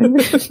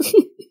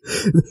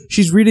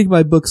 She's reading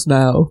my books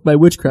now, my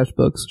witchcraft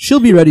books. She'll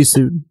be ready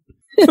soon.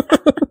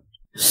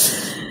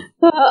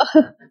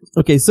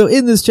 Okay, so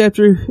in this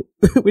chapter,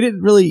 we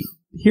didn't really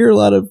hear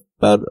about a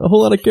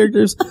whole lot of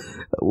characters.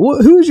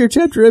 Who is your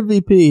chapter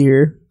MVP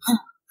here?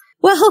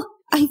 Well,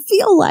 I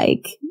feel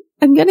like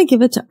I'm going to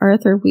give it to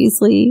Arthur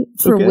Weasley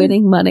for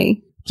winning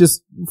money.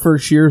 Just for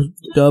sheer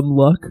dumb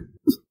luck?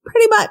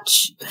 Pretty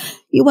much.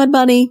 You won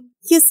money.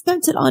 You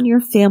spent it on your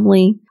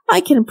family.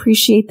 I can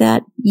appreciate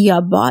that.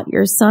 You bought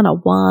your son a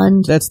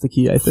wand. That's the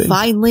key, I think.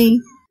 Finally.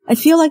 I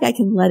feel like I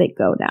can let it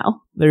go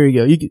now. There you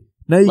go.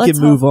 Now you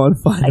can move on,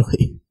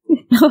 finally.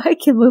 I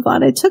can move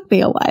on. It took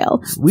me a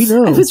while. We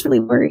know. I was really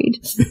worried.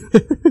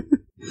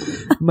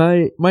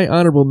 My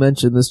honorable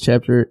mention this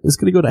chapter is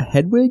going to go to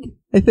Hedwig,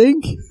 I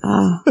think.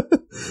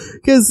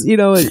 Because,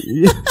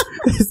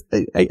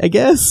 I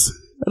guess.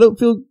 I don't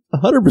feel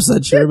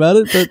 100% sure about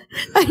it, but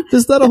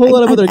there's not a whole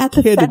lot of other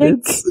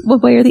candidates.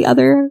 One way or the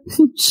other,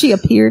 she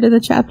appeared in the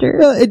chapter.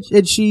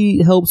 And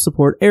she helped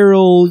support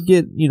Errol,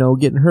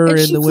 getting her and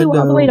in the window. She flew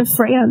all the way to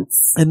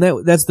France. And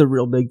that's the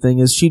real big thing,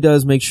 is she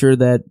does make sure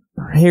that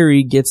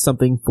Harry gets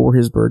something for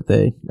his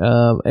birthday.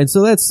 And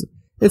so it's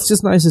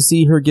just nice to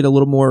see her get a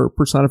little more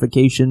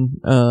personification.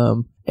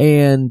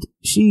 And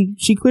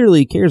she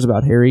clearly cares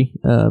about Harry.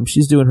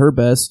 She's doing her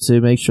best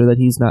to make sure that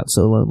he's not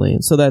so lonely.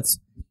 And so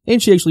and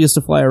she actually gets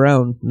to fly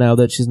around now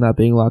that she's not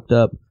being locked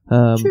up.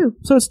 True.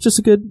 So it's just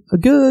a good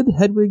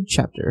Hedwig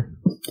chapter.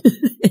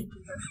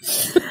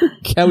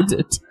 Count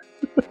it.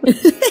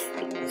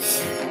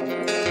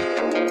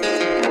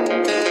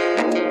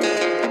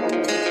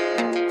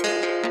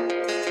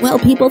 Well,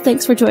 people,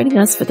 thanks for joining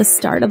us for the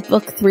start of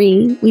book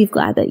 3. We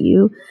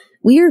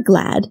are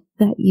glad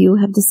that you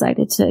have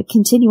decided to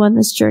continue on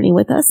this journey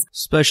with us.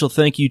 Special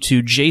thank you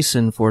to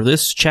Jason for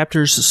this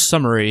chapter's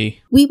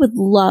summary. We would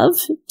love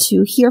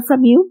to hear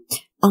from you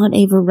on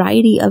a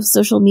variety of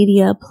social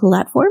media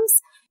platforms.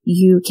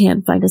 You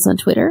can find us on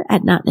Twitter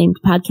at Not Named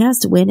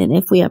Podcast, when and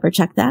if we ever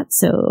check that.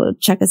 So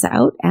check us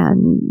out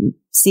and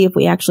see if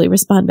we actually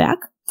respond back.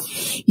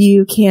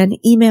 You can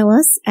email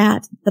us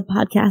at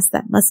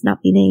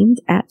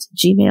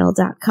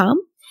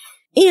thepodcastthatmustnotbenamed@gmail.com.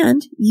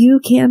 And you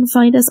can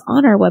find us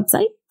on our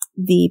website,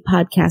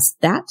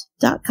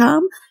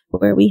 thepodcastthat.com,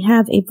 where we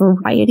have a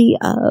variety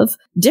of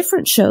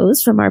different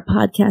shows from our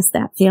Podcast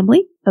That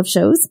family of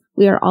shows.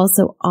 We are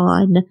also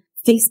on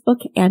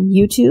Facebook and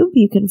YouTube.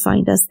 You can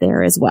find us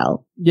there as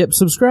well. Yep,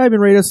 subscribe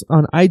and rate us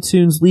on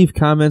iTunes. Leave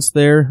comments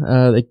there.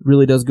 It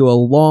really does go a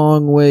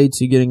long way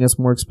to getting us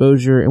more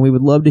exposure, and we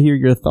would love to hear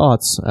your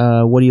thoughts.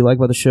 What do you like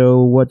about the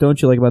show? What don't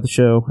you like about the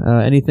show?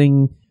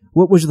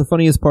 What was the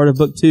funniest part of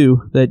book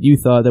 2 that you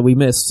thought that we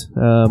missed?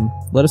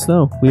 Let us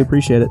know. We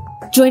appreciate it.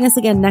 Join us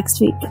again next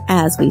week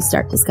as we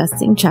start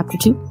discussing chapter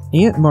 2.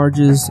 Aunt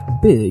Marge's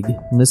big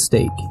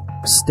mistake.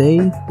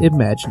 Stay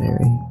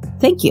imaginary.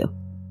 Thank you.